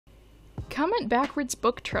Comment backwards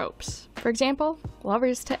book tropes. For example,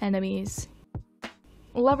 lovers to enemies.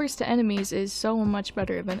 Lovers to enemies is so much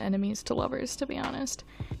better than enemies to lovers, to be honest.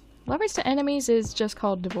 Lovers to enemies is just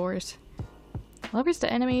called divorce. Lovers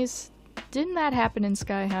to enemies, didn't that happen in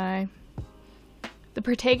Sky High? The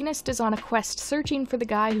protagonist is on a quest searching for the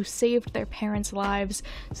guy who saved their parents' lives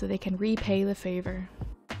so they can repay the favor.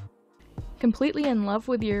 Completely in love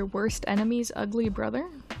with your worst enemy's ugly brother?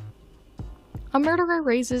 A murderer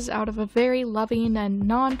raises out of a very loving and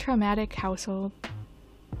non-traumatic household.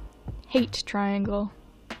 Hate triangle.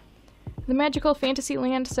 The magical fantasy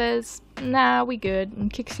land says, nah, we good,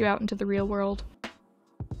 and kicks you out into the real world.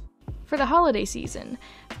 For the holiday season,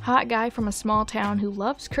 hot guy from a small town who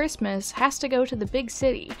loves Christmas has to go to the big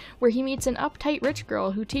city, where he meets an uptight rich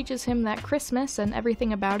girl who teaches him that Christmas and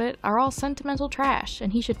everything about it are all sentimental trash,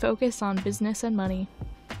 and he should focus on business and money.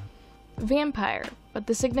 Vampire, but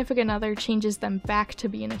the significant other changes them back to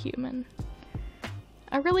being a human.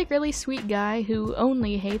 A really, really sweet guy who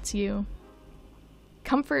only hates you.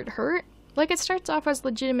 Comfort hurt? Like, it starts off as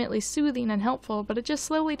legitimately soothing and helpful, but it just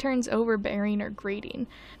slowly turns overbearing or grating.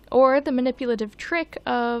 Or the manipulative trick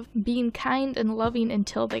of being kind and loving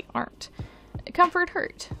until they aren't. Comfort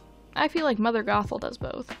hurt. I feel like Mother Gothel does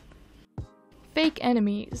both. Fake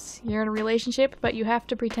enemies. You're in a relationship, but you have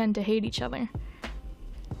to pretend to hate each other.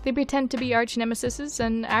 They pretend to be arch nemesis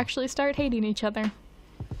and actually start hating each other.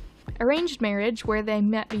 Arranged marriage, where they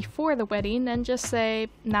met before the wedding and just say,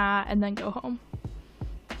 nah, and then go home.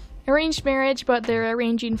 Arranged marriage, but they're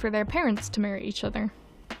arranging for their parents to marry each other.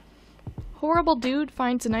 Horrible dude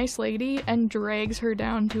finds a nice lady and drags her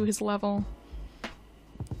down to his level.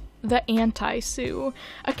 The anti-Sue,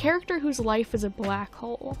 a character whose life is a black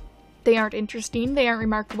hole. They aren't interesting, they aren't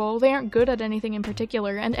remarkable, they aren't good at anything in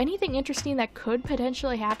particular, and anything interesting that could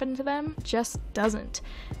potentially happen to them just doesn't.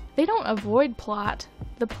 They don't avoid plot,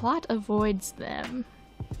 the plot avoids them.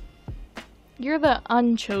 You're the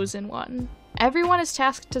unchosen one. Everyone is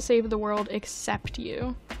tasked to save the world except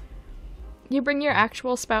you. You bring your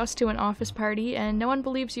actual spouse to an office party and no one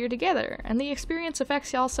believes you're together, and the experience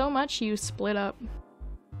affects y'all so much you split up.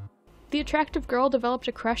 The attractive girl developed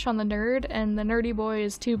a crush on the nerd, and the nerdy boy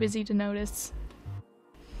is too busy to notice.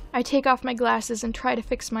 I take off my glasses and try to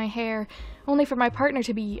fix my hair, only for my partner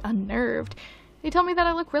to be unnerved. They tell me that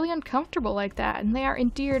I look really uncomfortable like that, and they are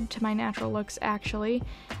endeared to my natural looks, actually.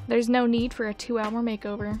 There's no need for a 2-hour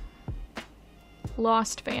makeover.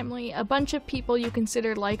 Lost family. A bunch of people you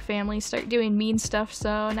considered like family start doing mean stuff,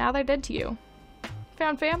 so now they're dead to you.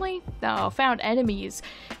 Found family? No, found enemies.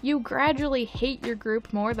 You gradually hate your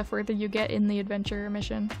group more the further you get in the adventure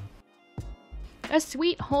mission. A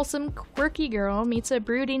sweet, wholesome, quirky girl meets a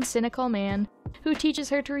brooding, cynical man who teaches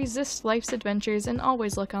her to resist life's adventures and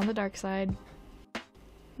always look on the dark side.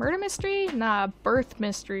 Murder mystery? Nah, birth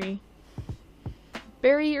mystery.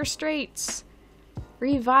 Bury your straights.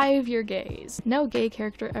 Revive your gays. No gay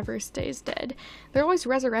character ever stays dead. They're always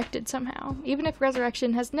resurrected somehow, even if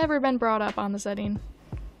resurrection has never been brought up on the setting.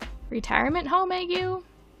 Retirement home AU?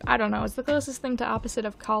 I don't know, it's the closest thing to opposite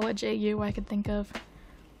of college AU I could think of.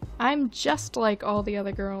 I'm just like all the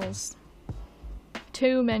other girls.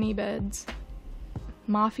 Too many beds.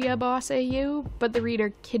 Mafia boss AU, but the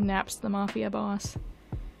reader kidnaps the mafia boss.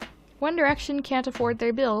 One Direction can't afford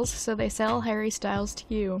their bills, so they sell Harry Styles to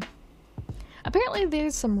you. Apparently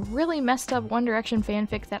there's some really messed up One Direction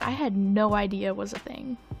fanfic that I had no idea was a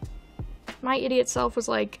thing. My idiot self was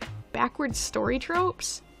like, backwards story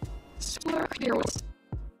tropes?